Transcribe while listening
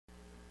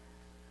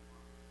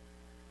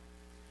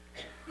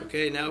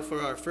Okay, now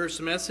for our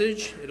first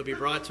message. It'll be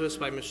brought to us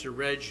by Mr.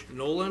 Reg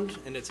Noland,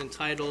 and it's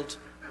entitled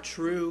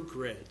True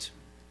Grit.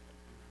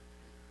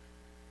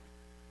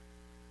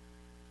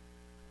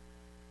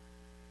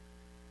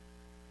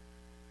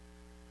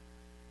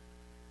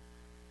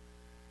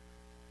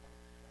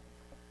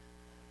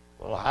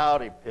 Well,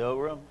 howdy,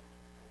 pilgrim.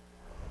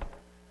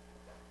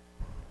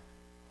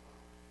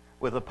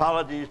 With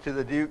apologies to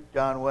the Duke,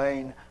 John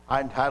Wayne,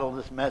 I entitled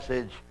this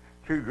message,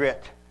 True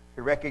Grit,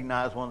 to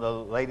recognize one of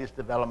the latest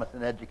developments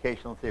in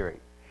educational theory.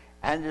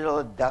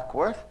 Angela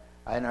Duckworth,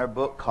 in her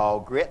book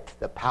called Grit,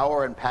 The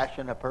Power and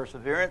Passion of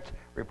Perseverance,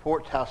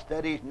 reports how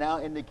studies now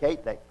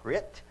indicate that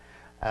grit,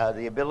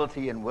 the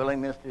ability and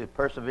willingness to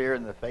persevere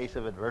in the face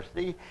of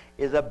adversity,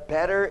 is a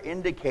better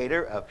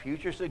indicator of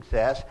future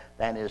success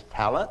than is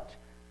talent,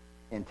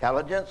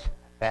 intelligence,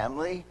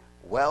 family,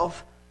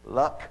 wealth,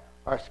 luck,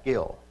 or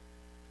skill.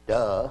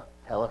 Duh,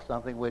 tell us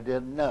something we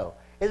didn't know.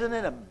 Isn't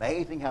it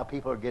amazing how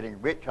people are getting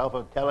rich off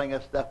of telling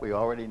us stuff we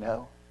already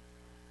know?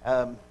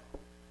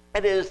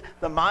 It is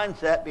the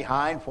mindset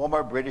behind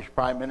former British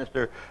Prime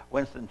Minister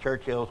Winston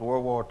Churchill's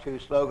World War II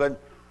slogan,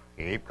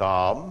 keep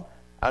calm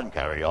and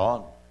carry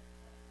on.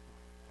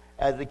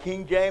 As the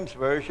King James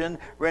Version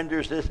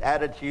renders this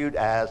attitude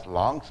as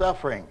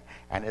long-suffering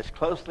and is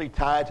closely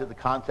tied to the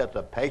concepts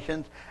of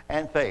patience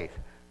and faith.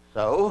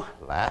 So,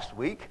 last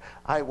week,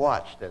 I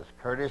watched as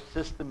Curtis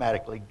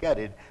systematically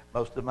gutted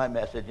most of my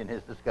message in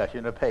his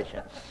discussion of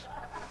patience.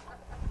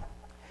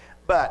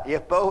 But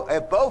if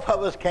both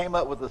of us came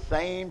up with the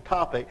same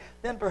topic,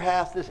 then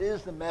perhaps this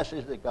is the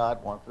message that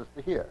God wants us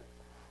to hear.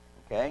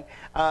 Okay?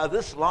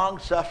 This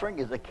long-suffering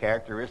is a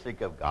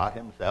characteristic of God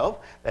himself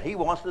that he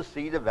wants to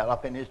see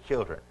develop in his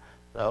children.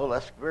 So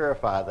let's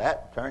verify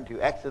that. Turn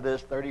to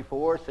Exodus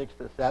 34,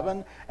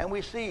 6-7, and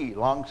we see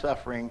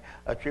long-suffering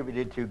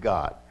attributed to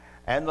God.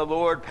 And the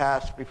Lord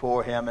passed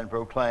before him and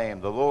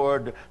proclaimed, the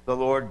Lord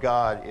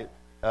God,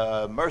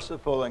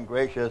 merciful and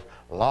gracious,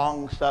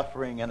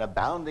 long-suffering and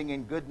abounding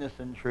in goodness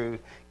and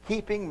truth,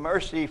 keeping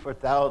mercy for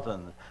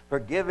thousands,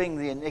 forgiving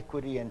the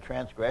iniquity and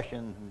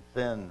transgression and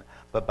sin,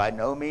 but by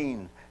no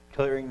means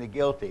clearing the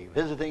guilty,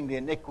 visiting the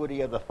iniquity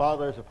of the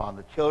fathers upon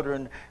the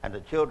children and the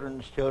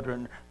children's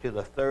children to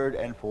the third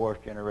and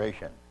fourth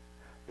generation.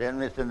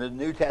 Then it's in the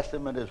New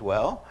Testament as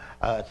well.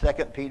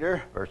 2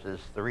 Peter verses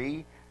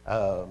 3,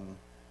 right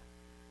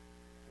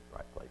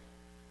place.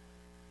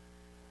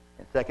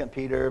 In 2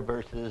 Peter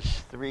verses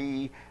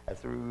 3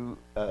 through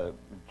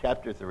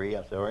chapter 3,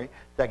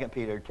 2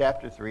 Peter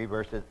chapter 3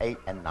 verses 8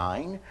 and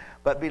 9.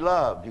 But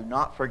beloved, do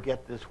not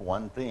forget this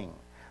one thing,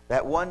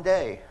 that one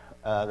day,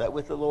 that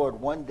with the Lord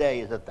 1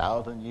 day is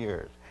 1,000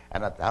 years,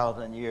 and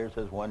 1,000 years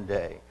is 1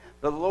 day.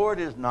 The Lord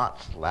is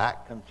not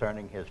slack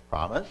concerning his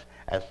promise,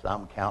 as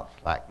some count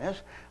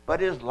slackness,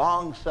 but is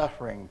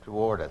long-suffering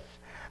toward us,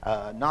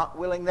 not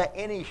willing that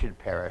any should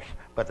perish,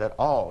 but that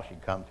all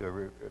should come to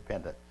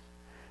repentance.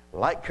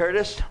 Like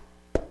Curtis,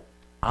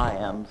 I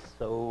am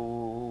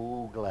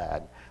so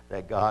glad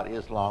that God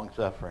is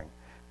long-suffering,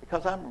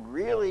 because I'm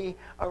really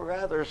a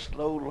rather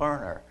slow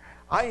learner.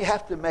 I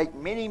have to make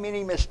many,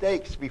 many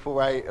mistakes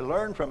before I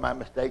learn from my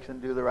mistakes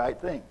and do the right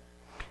thing.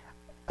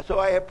 So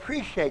I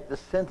appreciate the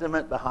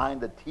sentiment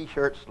behind the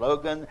T-shirt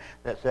slogan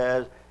that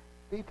says,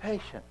 be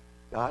patient.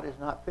 God is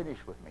not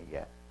finished with me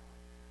yet.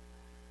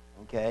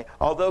 Okay?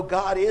 Although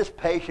God is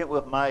patient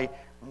with my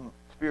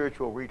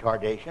spiritual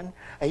retardation,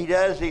 he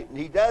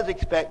does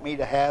expect me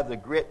to have the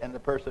grit and the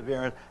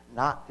perseverance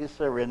not to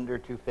surrender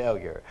to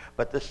failure,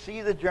 but to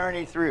see the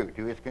journey through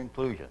to its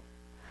conclusion.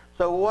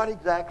 So what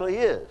exactly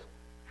is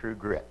true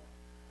grit?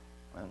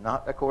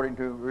 Not according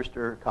to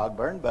Rooster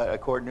Cogburn, but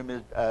according to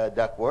Ms.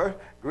 Duckworth,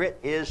 grit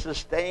is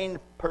sustained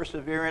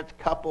perseverance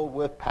coupled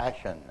with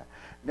passion.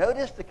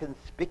 Notice the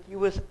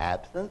conspicuous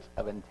absence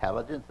of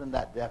intelligence in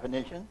that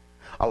definition,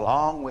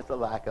 along with the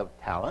lack of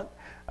talent,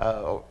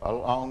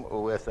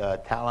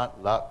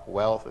 talent, luck,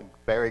 wealth, and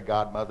fairy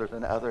godmothers,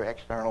 and other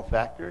external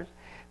factors.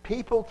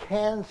 People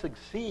can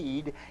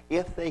succeed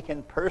if they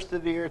can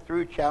persevere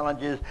through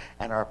challenges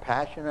and are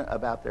passionate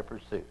about their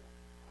pursuit.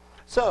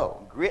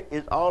 So, grit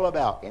is all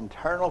about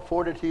internal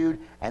fortitude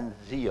and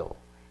zeal.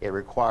 It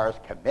requires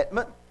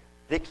commitment,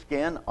 thick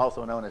skin,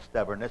 also known as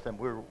stubbornness, and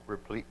we're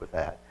replete with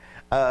that.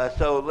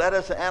 So let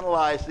us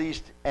analyze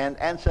these,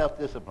 and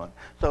self-discipline.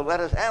 So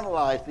let us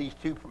analyze these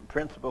two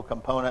principal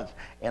components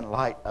in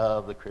light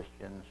of the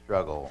Christian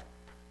struggle.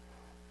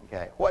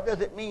 Okay, what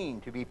does it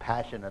mean to be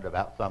passionate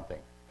about something?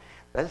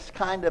 This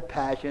kind of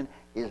passion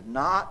is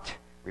not,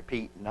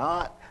 repeat,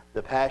 not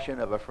the passion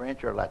of a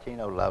French or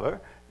Latino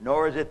lover,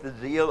 nor is it the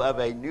zeal of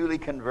a newly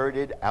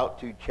converted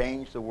out to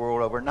change the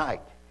world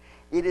overnight.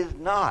 It is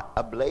not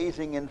a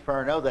blazing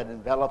inferno that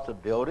envelops a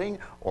building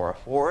or a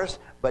forest,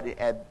 but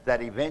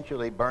that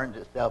eventually burns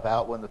itself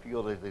out when the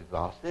fuel is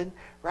exhausted.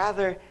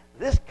 Rather,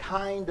 this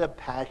kind of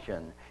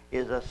passion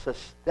is a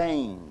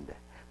sustained,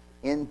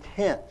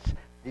 intense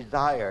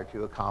desire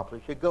to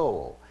accomplish a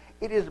goal.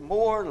 It is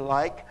more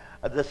like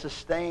the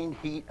sustained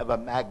heat of a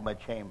magma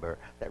chamber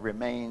that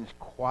remains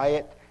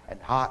quiet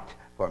and hot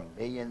for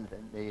millions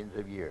and millions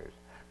of years.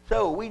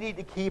 So we need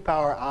to keep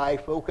our eye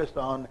focused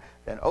on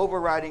an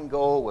overriding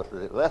goal with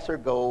the lesser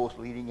goals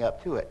leading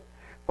up to it.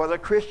 For the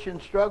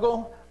Christian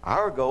struggle,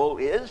 our goal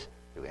is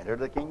to enter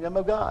the kingdom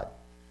of God.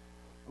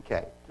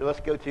 Okay, so let's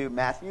go to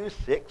Matthew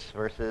 6,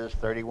 verses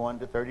 31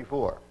 to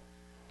 34.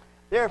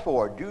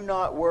 Therefore, do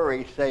not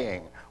worry,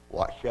 saying,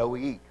 what shall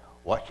we eat?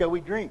 What shall we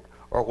drink?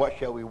 Or what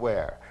shall we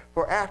wear?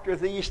 For after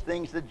these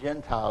things the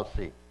Gentiles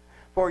seek.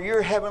 For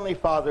your heavenly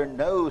Father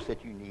knows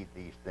that you need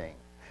these things.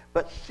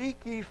 But seek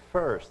ye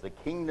first the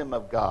kingdom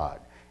of God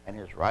and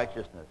his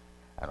righteousness,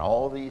 and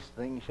all these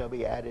things shall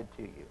be added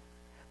to you.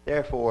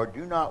 Therefore,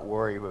 do not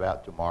worry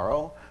about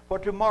tomorrow, for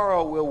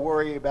tomorrow will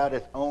worry about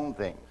its own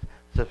things.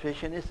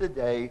 Sufficient is the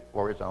day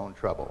for its own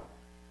trouble.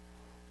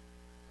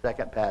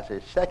 Second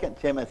passage, 2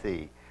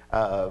 Timothy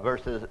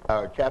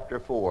chapter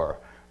 4,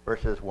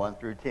 verses 1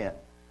 through 10.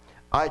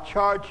 I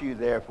charge you,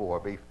 therefore,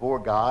 before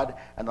God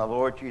and the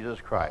Lord Jesus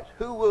Christ,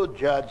 who will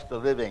judge the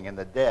living and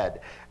the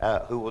dead,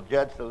 at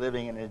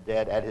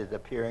his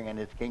appearing in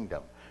his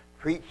kingdom.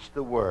 Preach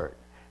the word.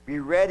 Be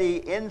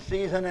ready in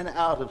season and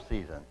out of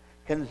season.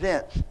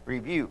 Convince,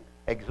 rebuke,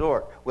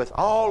 exhort, with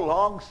all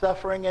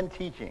long-suffering and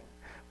teaching.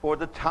 For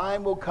the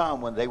time will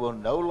come when they will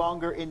no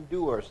longer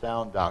endure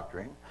sound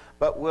doctrine,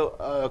 but will,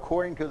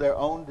 according to their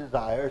own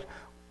desires,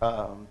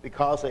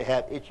 because they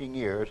have itching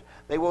ears,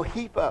 they will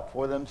heap up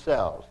for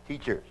themselves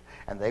teachers,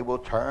 and they will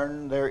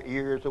turn their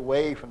ears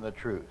away from the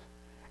truth,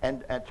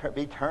 and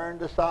be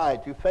turned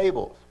aside to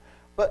fables.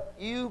 But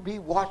you be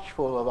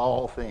watchful of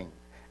all things,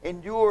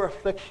 endure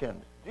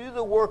afflictions, do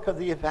the work of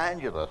the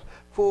evangelist,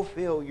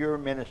 fulfill your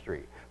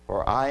ministry.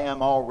 For I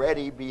am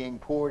already being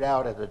poured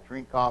out as a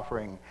drink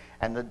offering,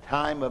 and the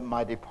time of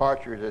my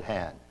departure is at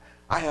hand.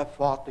 I have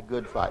fought the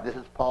good fight. This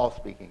is Paul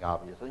speaking,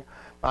 obviously.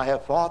 I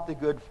have fought the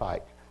good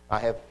fight. I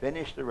have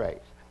finished the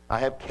race. I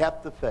have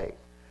kept the faith.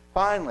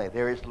 Finally,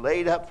 there is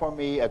laid up for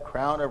me a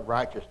crown of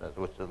righteousness,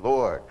 which the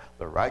Lord,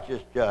 the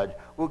righteous judge,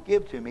 will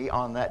give to me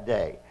on that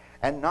day.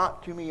 And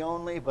not to me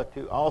only, but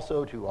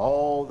also to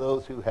all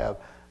those who have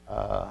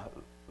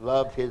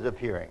loved his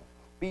appearing.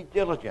 Be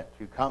diligent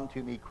to come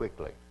to me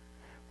quickly.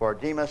 For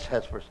Demas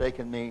has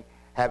forsaken me,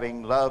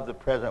 having loved the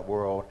present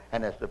world,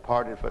 and has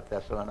departed for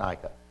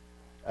Thessalonica.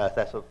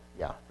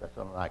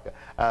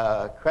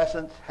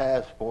 Crescens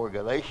has for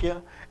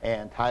Galatia,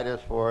 and Titus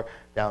for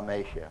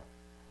Dalmatia.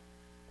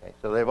 Okay,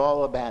 so they've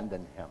all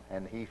abandoned him,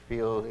 and he's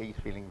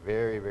feeling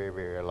very, very,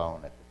 very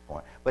alone at this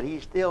point. But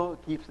he still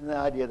keeps in the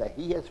idea that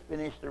he has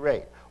finished the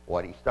race.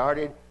 What he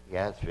started, he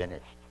has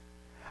finished.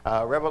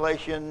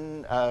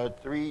 Revelation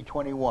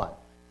 3:21.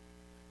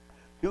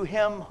 To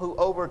him who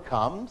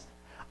overcomes,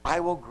 I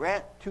will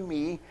grant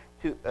to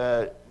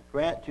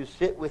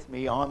sit with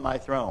me on my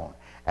throne,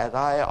 as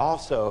I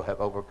also have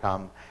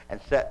overcome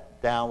and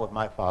sat down with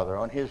my Father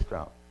on his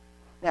throne.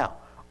 Now,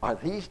 are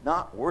these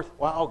not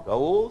worthwhile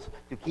goals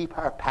to keep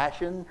our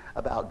passion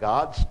about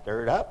God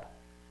stirred up?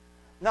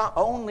 Not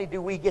only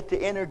do we get to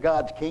enter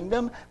God's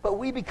kingdom, but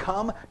we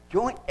become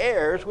joint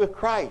heirs with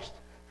Christ,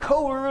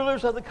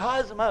 co-rulers of the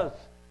cosmos.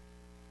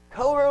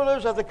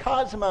 Co-rulers of the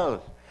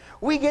cosmos.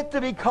 We get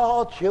to be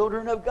called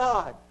children of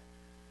God.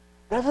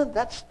 Doesn't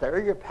that stir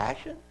your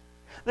passion?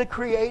 The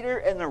creator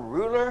and the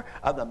ruler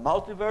of the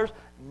multiverse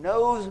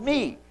knows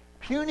me,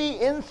 puny,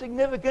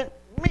 insignificant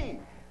me,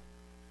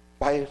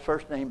 by his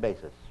first name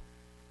basis.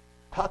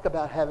 Talk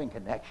about having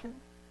connection.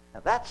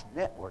 Now that's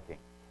networking.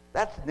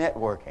 That's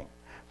networking.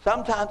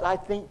 Sometimes I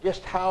think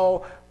just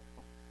how,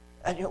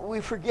 we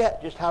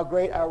forget just how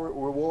great our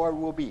reward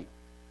will be.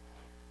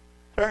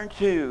 Turn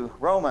to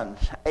Romans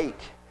 8.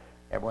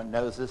 Everyone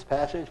knows this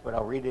passage, but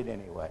I'll read it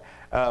anyway.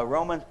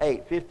 Romans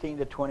 8, 15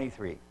 to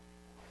 23.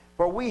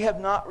 For we have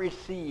not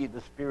received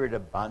the spirit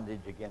of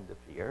bondage again to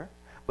fear,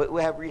 but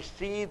we have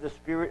received the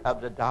spirit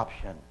of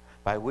adoption,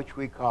 by which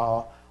we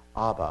call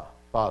Abba,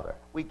 Father.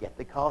 We get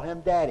to call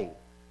him Daddy.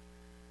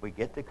 We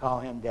get to call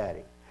him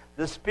Daddy.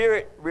 The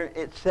Spirit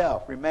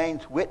itself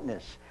remains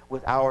witness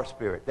with our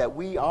spirit that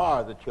we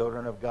are the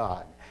children of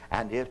God.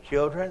 And if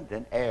children,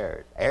 then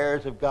heirs.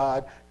 Heirs of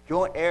God,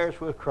 joint heirs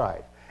with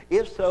Christ.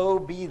 If so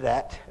be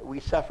that we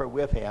suffer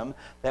with him,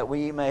 that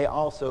we may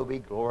also be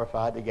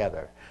glorified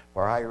together.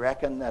 For I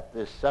reckon that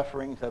the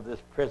sufferings of this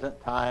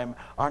present time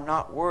are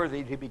not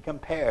worthy to be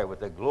compared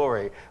with the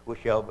glory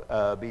which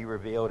shall be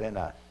revealed in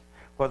us.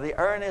 For the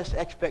earnest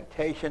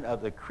expectation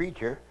of the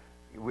creature,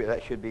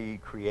 that should be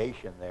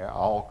creation there,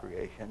 all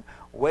creation,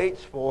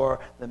 waits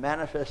for the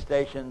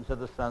manifestations of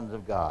the sons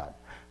of God.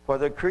 For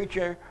the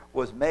creature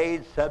was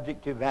made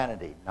subject to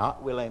vanity,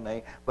 not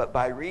willingly, but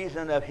by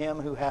reason of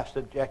him who hath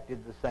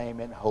subjected the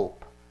same in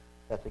hope.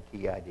 That's a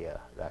key idea,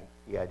 that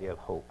key idea of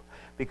hope.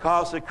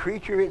 Because the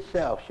creature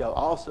itself shall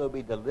also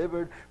be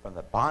delivered from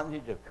the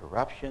bondage of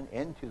corruption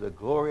into the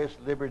glorious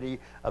liberty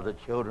of the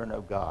children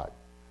of God.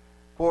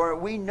 For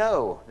we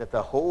know that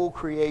the whole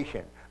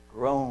creation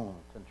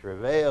groans and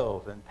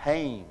travails and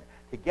pain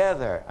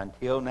together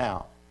until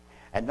now.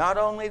 And not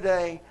only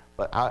they,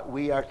 but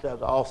we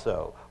ourselves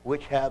also,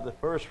 which have the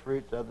first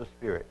fruits of the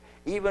Spirit,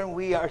 even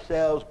we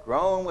ourselves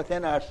groan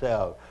within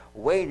ourselves,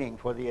 waiting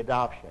for the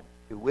adoption,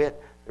 to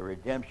wit, the the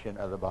redemption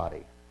of the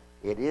body.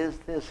 It is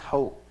this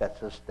hope that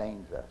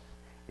sustains us.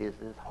 It is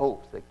this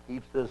hope that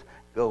keeps us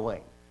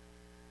going.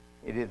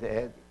 It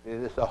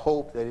is a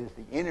hope that is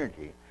the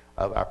energy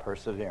of our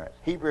perseverance.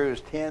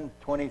 Hebrews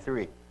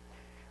 10:23.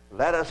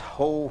 Let us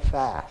hold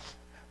fast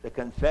the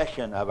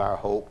confession of our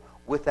hope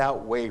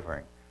without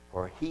wavering,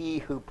 for he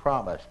who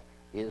promised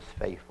is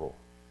faithful.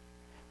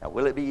 Now,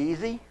 will it be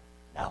easy?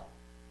 No,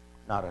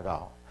 not at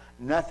all.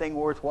 Nothing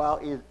worthwhile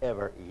is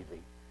ever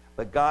easy.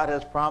 But God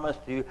has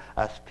promised to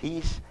us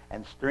peace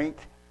and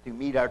strength to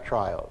meet our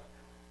trials.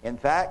 In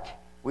fact,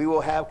 we will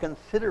have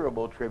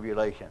considerable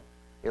tribulation.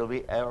 It'll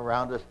be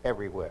around us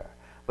everywhere.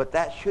 But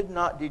that should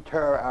not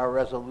deter our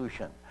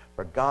resolution.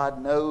 For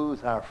God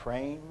knows our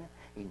frame.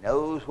 He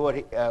knows what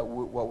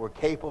we're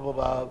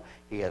capable of.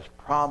 He has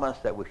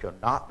promised that we shall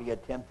not be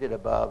tempted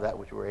above that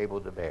which we're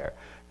able to bear.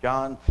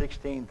 John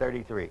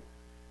 16:33.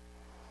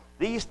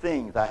 These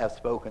things I have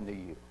spoken to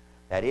you,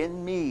 that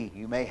in me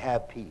you may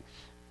have peace,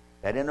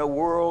 that in the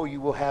world you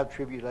will have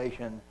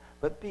tribulation,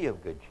 but be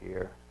of good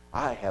cheer.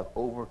 I have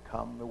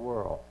overcome the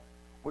world.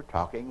 We're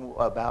talking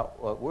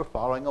about, we're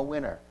following a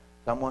winner,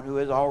 someone who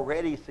has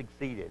already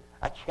succeeded,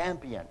 a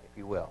champion, if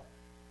you will.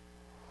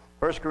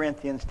 1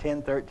 Corinthians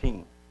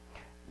 10:13.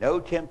 No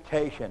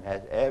temptation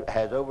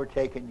has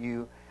overtaken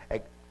you,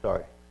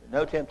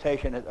 no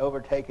temptation has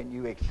overtaken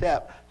you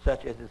except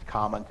such as is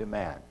common to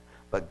man.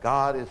 But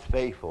God is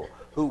faithful,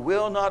 who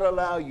will not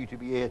allow you to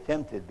be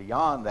tempted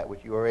beyond that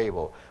which you are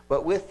able,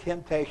 but with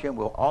temptation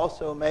will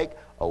also make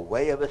a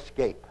way of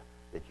escape,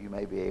 that you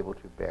may be able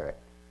to bear it.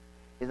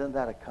 Isn't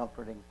that a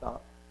comforting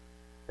thought?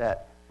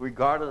 That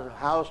regardless of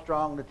how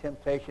strong the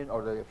temptation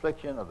or the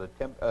affliction or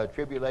the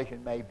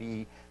tribulation may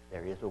be,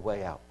 there is a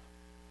way out.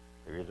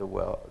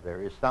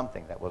 There is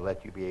something that will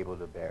let you be able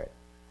to bear it.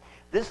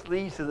 This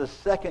leads to the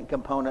second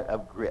component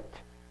of grit,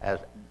 as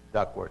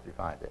Duckworth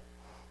defines it,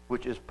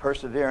 which is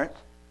perseverance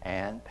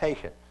and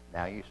patience.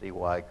 Now you see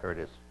why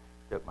Curtis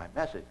took my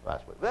message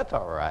last week. That's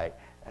all right.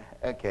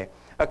 Okay.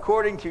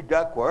 According to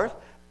Duckworth,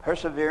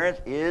 perseverance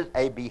is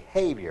a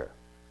behavior.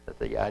 That's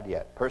the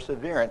idea.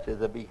 Perseverance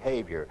is a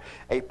behavior,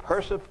 a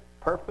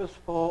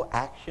purposeful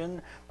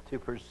action to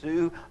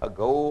pursue a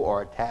goal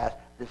or a task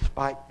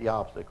despite the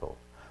obstacles.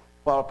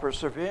 While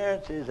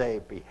perseverance is a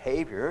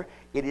behavior,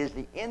 it is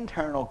the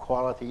internal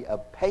quality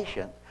of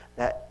patience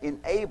that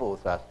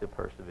enables us to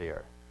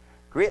persevere.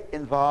 Grit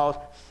involves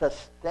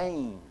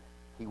sustained,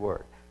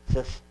 keyword,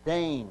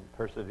 sustained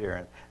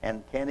perseverance,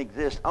 and can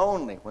exist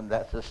only when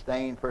that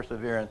sustained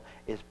perseverance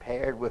is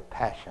paired with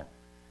passion.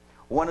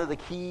 One of the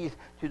keys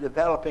to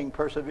developing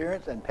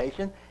perseverance and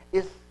patience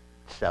is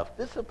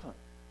self-discipline.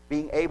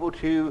 Being able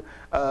to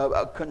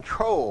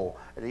control,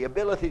 the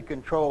ability to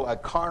control a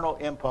carnal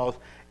impulse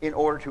in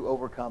order to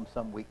overcome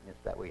some weakness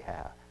that we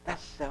have.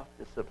 That's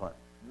self-discipline.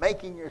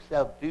 Making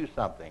yourself do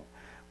something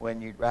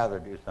when you'd rather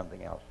do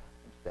something else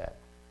instead.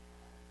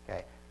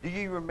 Okay. Do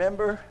you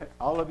remember,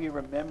 all of you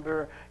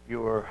remember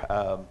your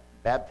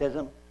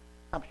baptism?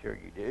 I'm sure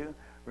you do.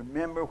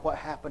 Remember what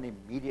happened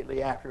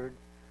immediately afterward?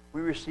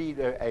 We received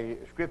a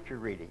scripture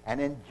reading, an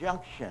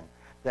injunction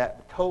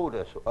that told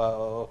us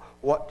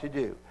what to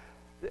do.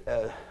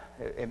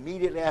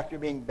 Immediately after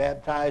being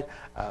baptized,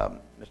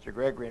 Mr.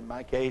 Gregory, in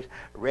my case,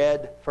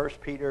 read 1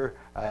 Peter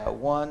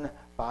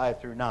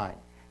 1:5-9.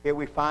 Here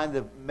we find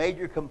the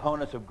major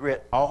components of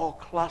grit all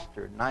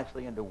clustered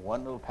nicely into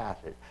one little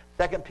passage.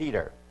 2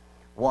 Peter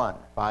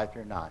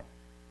 1:5-9.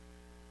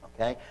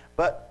 Okay?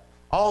 But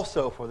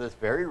also for this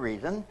very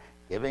reason,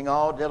 giving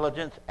all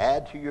diligence,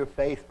 add to your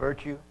faith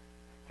virtue.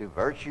 To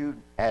virtue,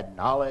 add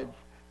knowledge.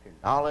 To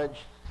knowledge,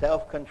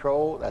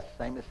 self-control. That's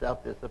the same as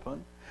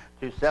self-discipline.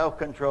 To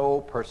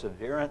self-control,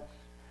 perseverance.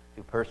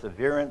 To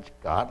perseverance,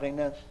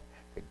 godliness.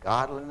 To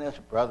godliness,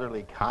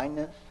 brotherly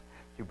kindness.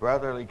 To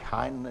brotherly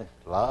kindness,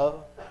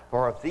 love.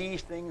 For if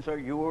these things are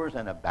yours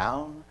and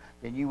abound,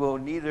 then you will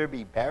neither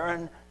be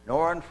barren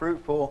nor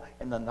unfruitful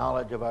in the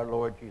knowledge of our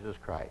Lord Jesus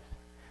Christ.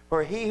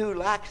 For he who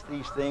lacks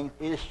these things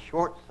is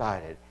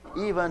short-sighted,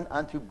 even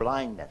unto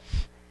blindness,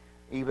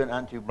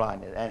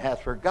 and has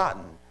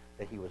forgotten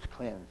that he was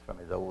cleansed from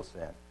his old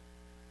sin.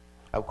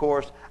 Of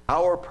course,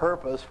 our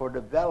purpose for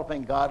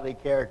developing godly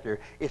character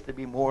is to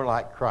be more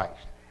like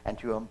Christ and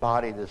to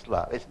embody this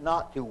love. It's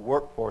not to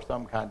work for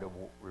some kind of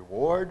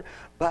reward,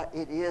 but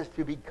it is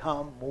to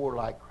become more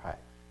like Christ.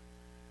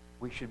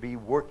 We should be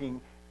working,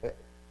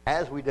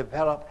 as we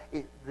develop,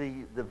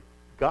 the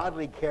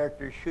godly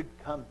character should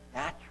come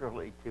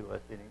naturally to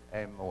us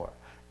and more,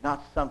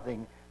 not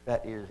something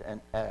that is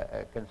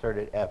a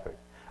concerted effort.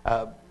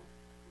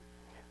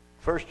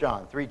 1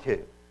 John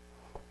 3:2.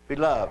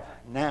 Beloved,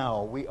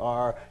 now we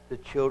are the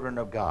children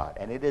of God,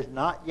 and it has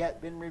not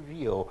yet been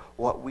revealed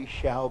what we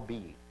shall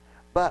be.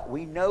 But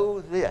we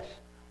know this,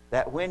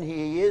 that when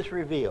he is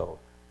revealed,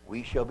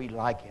 we shall be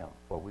like him,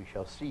 for we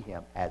shall see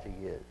him as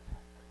he is.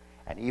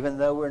 And even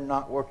though we're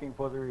not working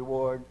for the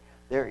reward,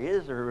 there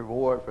is a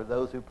reward for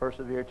those who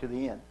persevere to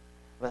the end.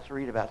 Let's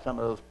read about some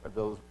of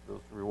those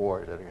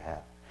rewards that we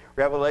have.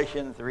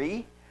 Revelation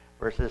 3,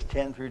 verses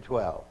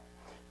 10-12.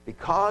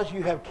 because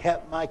you have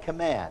kept my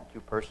command to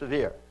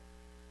persevere.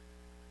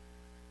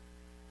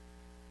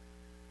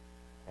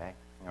 Okay?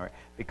 All right.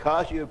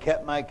 Because you have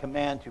kept my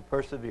command to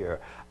persevere,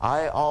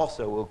 I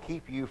also will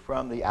keep you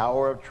from the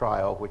hour of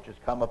trial which has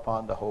come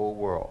upon the whole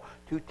world,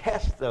 to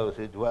test those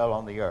who dwell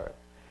on the earth.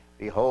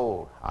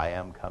 Behold, I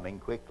am coming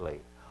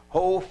quickly.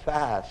 Hold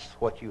fast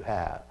what you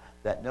have,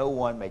 that no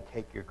one may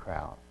take your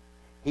crown.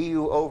 He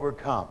who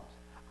overcomes,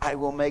 I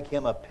will make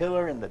him a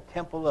pillar in the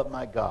temple of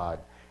my God,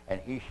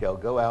 and he shall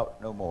go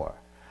out no more.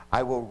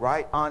 I will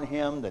write on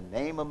him the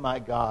name of my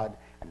God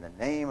and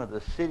the name of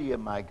the city of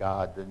my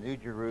God, the New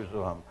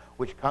Jerusalem,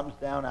 which comes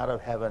down out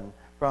of heaven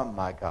from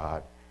my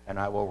God, and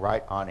I will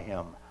write on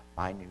him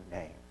my new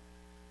name.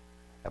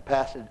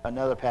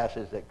 Another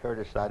passage that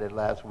Curtis cited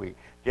last week,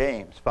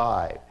 James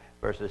 5,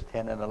 verses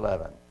 10 and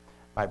 11.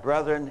 My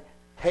brethren,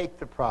 take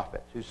the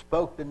prophets who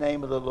spoke the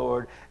name of the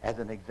Lord as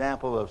an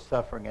example of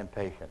suffering and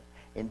patience.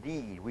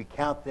 Indeed, we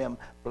count them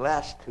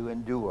blessed who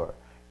endure.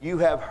 You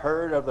have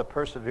heard of the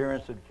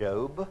perseverance of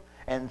Job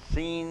and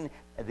seen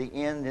the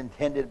end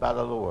intended by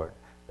the Lord,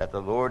 that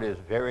the Lord is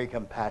very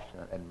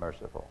compassionate and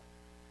merciful.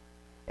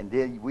 And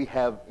then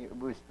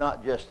it's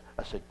not just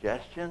a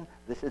suggestion,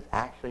 this is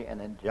actually an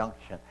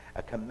injunction,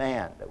 a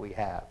command that we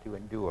have to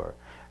endure.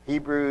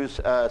 Hebrews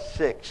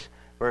 6,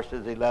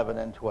 verses 11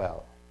 and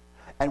 12.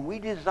 And we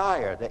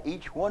desire that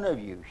each one of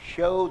you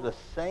show the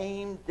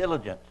same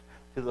diligence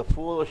to the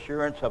full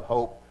assurance of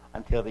hope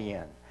until the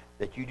end,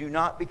 that you do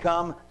not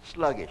become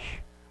sluggish,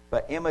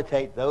 but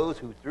imitate those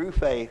who through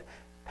faith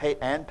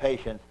and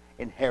patience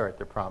inherit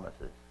the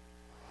promises.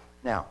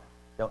 Now,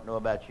 don't know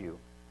about you,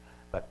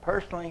 but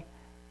personally,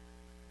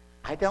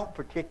 I don't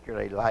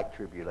particularly like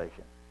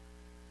tribulation.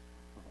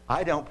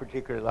 I don't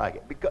particularly like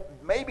it. Because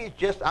maybe it's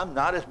just I'm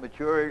not as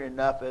mature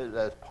enough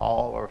as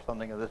Paul or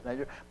something of this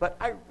nature, but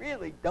I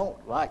really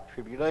don't like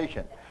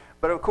tribulation.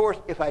 But of course,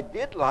 if I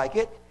did like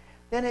it,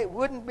 then it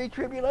wouldn't be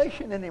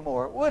tribulation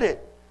anymore, would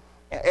it?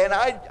 And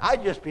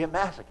I'd just be a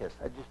masochist.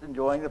 I'd just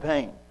enjoying the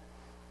pain.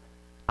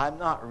 I'm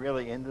not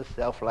really into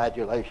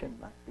self-flagellation,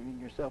 not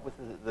beating yourself with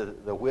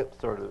the whip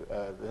sort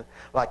of,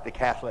 like the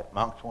Catholic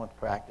monks once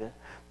practiced.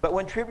 But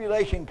when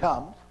tribulation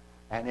comes,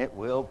 and it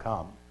will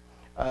come,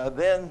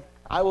 then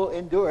I will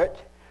endure it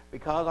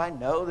because I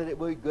know that it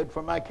will be good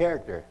for my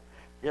character.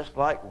 Just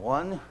like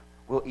one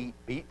will eat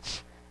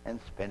beets and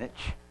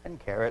spinach and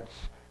carrots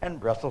and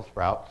Brussels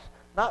sprouts,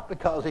 not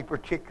because he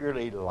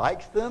particularly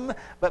likes them,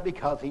 but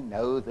because he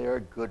knows they are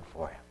good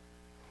for him.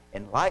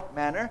 In like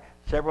manner,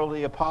 several of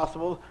the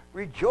apostles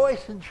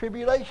rejoice in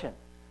tribulation.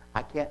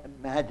 I can't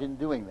imagine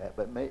doing that,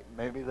 but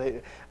maybe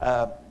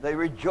they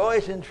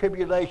rejoice in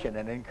tribulation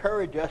and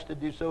encourage us to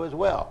do so as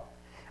well.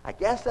 I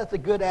guess that's a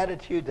good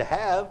attitude to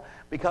have,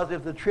 because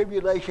if the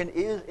tribulation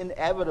is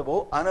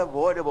inevitable,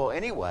 unavoidable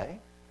anyway,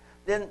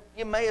 then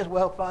you may as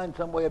well find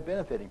some way of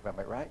benefiting from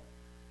it, right?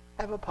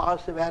 Have a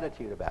positive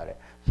attitude about it.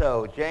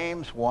 So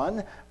James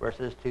 1,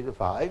 verses 2 to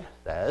 5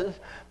 says,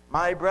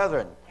 My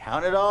brethren,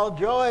 count it all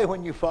joy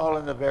when you fall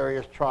into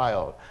various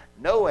trials,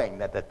 knowing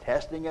that the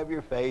testing of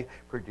your faith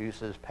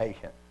produces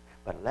patience.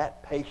 But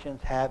let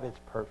patience have its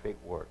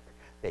perfect work,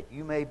 that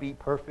you may be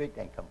perfect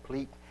and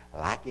complete,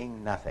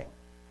 lacking nothing.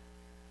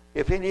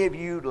 If any of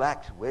you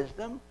lacks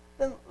wisdom,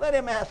 then let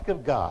him ask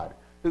of God,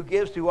 who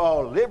gives to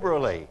all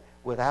liberally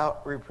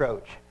without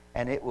reproach,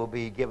 and it will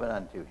be given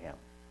unto him.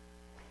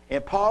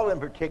 And Paul in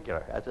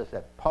particular, as I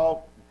said,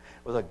 Paul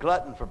was a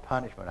glutton for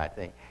punishment, I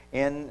think.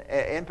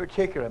 In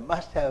particular,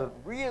 must have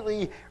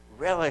really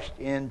relished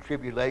in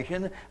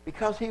tribulation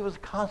because he was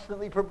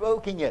constantly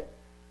provoking it,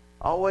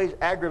 always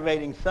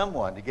aggravating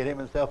someone to get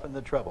himself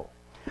into trouble.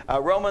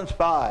 Romans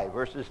 5,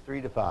 verses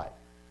 3 to 5.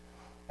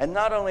 And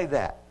not only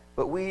that,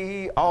 but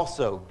we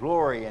also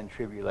glory in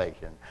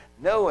tribulation,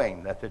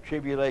 knowing that the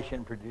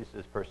tribulation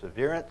produces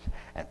perseverance,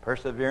 and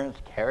perseverance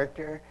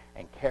character,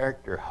 and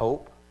character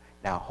hope.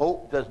 Now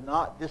hope does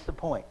not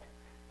disappoint,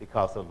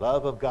 because the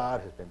love of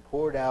God has been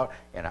poured out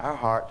in our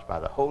hearts by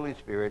the Holy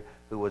Spirit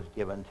who was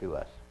given to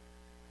us.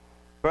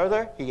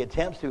 Further, he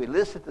attempts to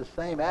elicit the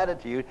same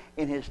attitude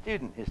in his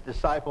student, his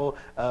disciple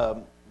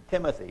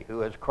Timothy, who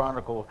has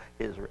chronicled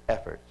his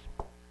efforts.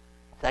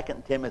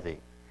 2 Timothy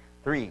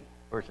 3,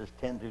 verses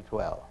 10 through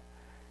 12.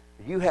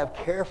 You have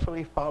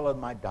carefully followed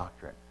my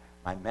doctrine,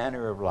 my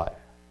manner of life,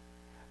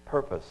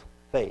 purpose,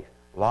 faith,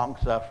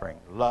 long-suffering,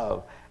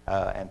 love,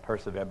 and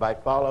perseverance. By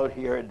followed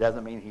here, it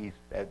doesn't mean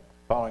he's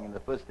following in the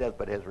footsteps,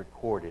 but has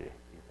recorded it,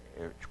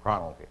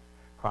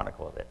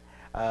 chronicled it.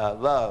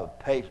 Love,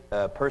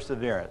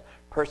 perseverance,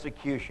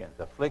 persecutions,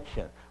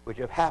 afflictions, which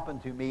have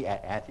happened to me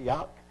at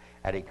Antioch,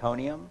 at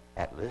Iconium,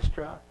 at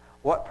Lystra.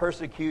 What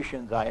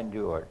persecutions I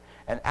endured,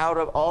 and out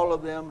of all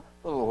of them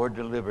the Lord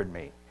delivered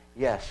me.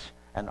 Yes,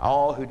 and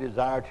all who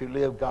desire to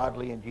live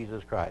godly in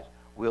Jesus Christ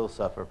will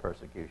suffer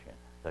persecution.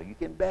 So you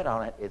can bet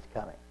on it, it's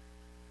coming.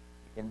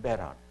 You can bet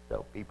on it.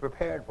 So be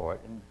prepared for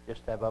it and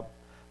just have a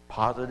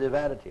positive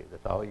attitude.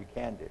 That's all you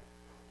can do.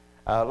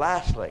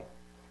 Lastly,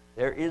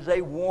 there is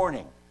a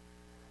warning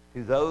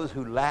to those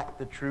who lack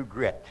the true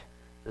grit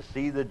to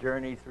see the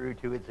journey through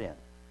to its end.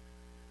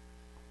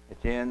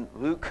 It's in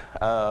Luke,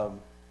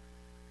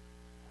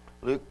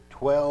 Luke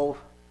 12.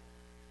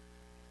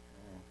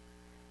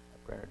 My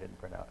printer didn't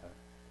print out.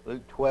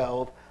 Luke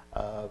 12,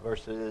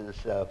 verses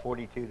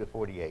 42 to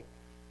 48.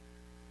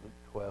 Luke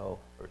 12,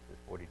 verses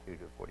 42 to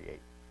 48.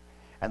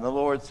 And the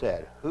Lord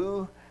said,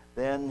 "Who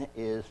then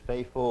is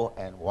faithful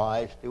and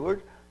wise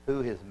steward,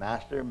 who his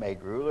master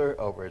made ruler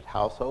over his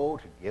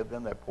household to give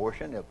them their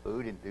portion of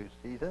food in due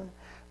season?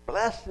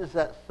 Blessed is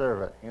that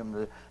servant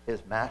whom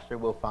his master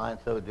will find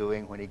so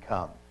doing when he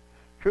comes.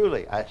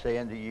 Truly, I say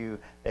unto you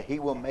that he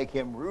will make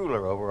him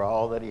ruler over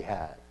all that he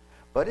has.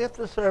 But if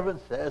the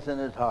servant says in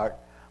his heart,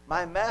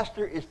 my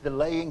master is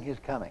delaying his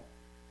coming,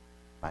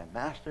 my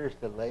master is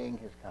delaying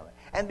his coming,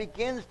 and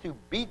begins to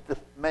beat the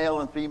male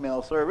and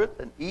female servants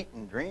and eat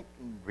and drink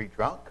and be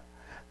drunk,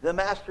 the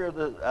master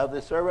of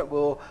the servant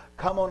will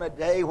come on a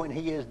day when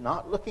he is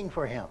not looking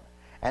for him,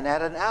 and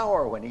at an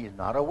hour when he is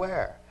not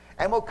aware,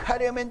 and will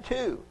cut him in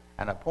two,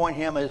 and appoint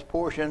him his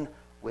portion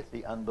with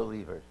the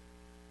unbelievers.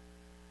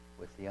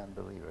 With the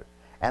unbelievers.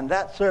 And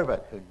that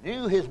servant who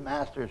knew his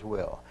master's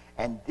will,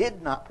 and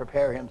did not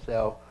prepare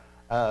himself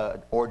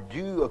or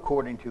do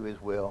according to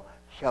his will,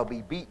 shall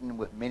be beaten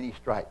with many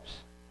stripes.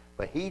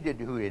 But he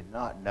who did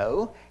not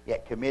know,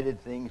 yet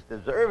committed things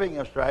deserving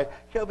of stripe,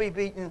 shall be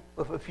beaten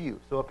with a few."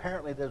 So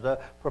apparently there's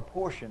a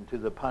proportion to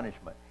the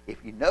punishment.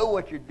 If you know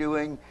what you're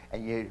doing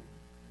and you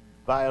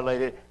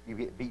violate it, you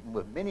get beaten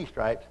with many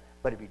stripes.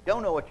 But if you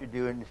don't know what you're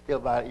doing and still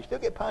violate, you still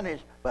get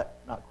punished, but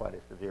not quite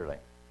as severely.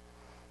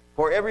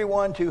 "For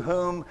everyone to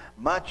whom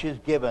much is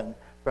given,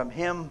 from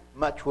him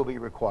much will be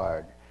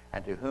required.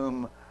 And to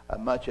whom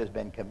much has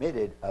been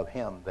committed, of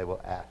him they will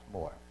ask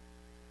more."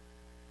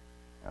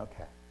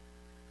 Okay.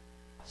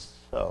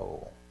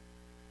 So,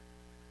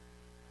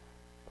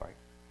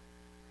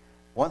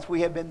 once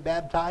we have been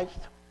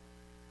baptized,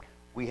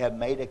 we have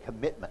made a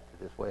commitment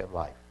to this way of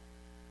life.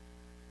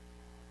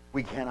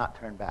 We cannot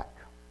turn back.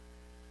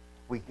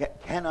 We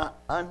cannot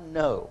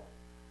unknow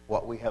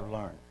what we have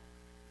learned,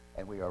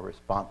 and we are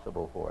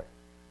responsible for it.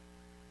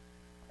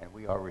 And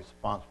we are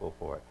responsible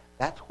for it.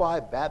 That's why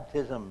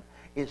baptism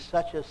is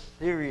such a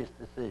serious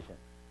decision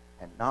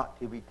and not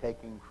to be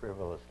taken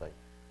frivolously.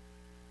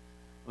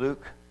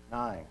 Luke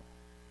 9.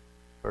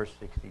 Verse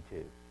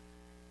 62.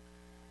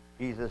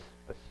 Jesus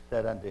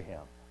said unto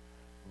him,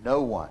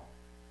 "No one,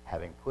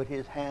 having put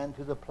his hand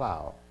to the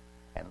plow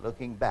and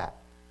looking back,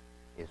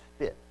 is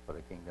fit for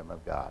the kingdom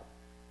of God."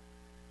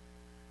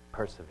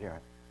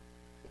 Perseverance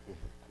is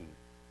the key.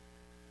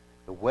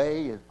 The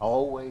way is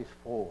always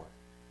forward.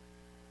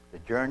 The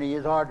journey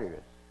is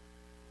arduous,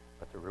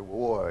 but the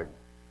reward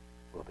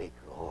will be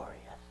glorious.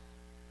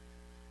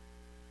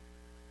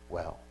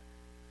 Well,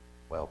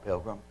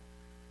 pilgrim,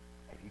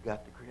 have you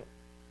got the grit?